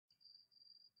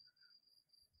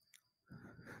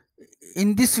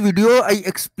In this video, I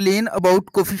explain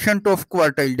about coefficient of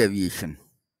quartile deviation.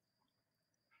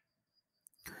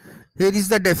 Here is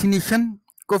the definition.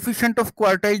 Coefficient of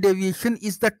quartile deviation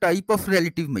is the type of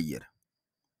relative measure.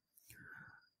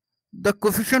 The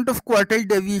coefficient of quartile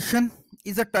deviation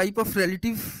is a type of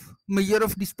relative measure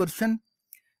of dispersion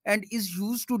and is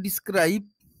used to describe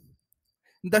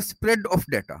the spread of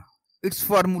data. Its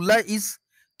formula is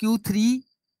Q3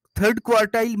 third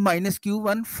quartile minus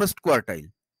Q1 first quartile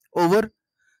over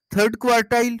third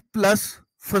quartile plus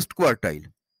first quartile.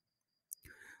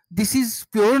 This is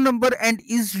pure number and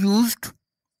is used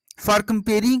for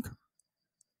comparing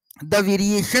the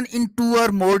variation in two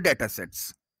or more data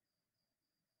sets.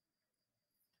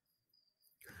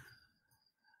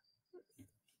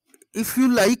 If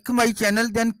you like my channel,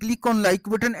 then click on like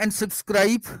button and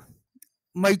subscribe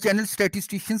my channel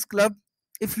Statisticians Club.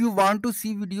 If you want to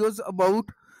see videos about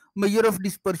measure of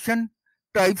dispersion,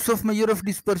 types of measure of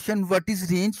dispersion, what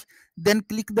is range, then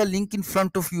click the link in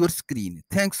front of your screen.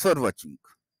 Thanks for watching.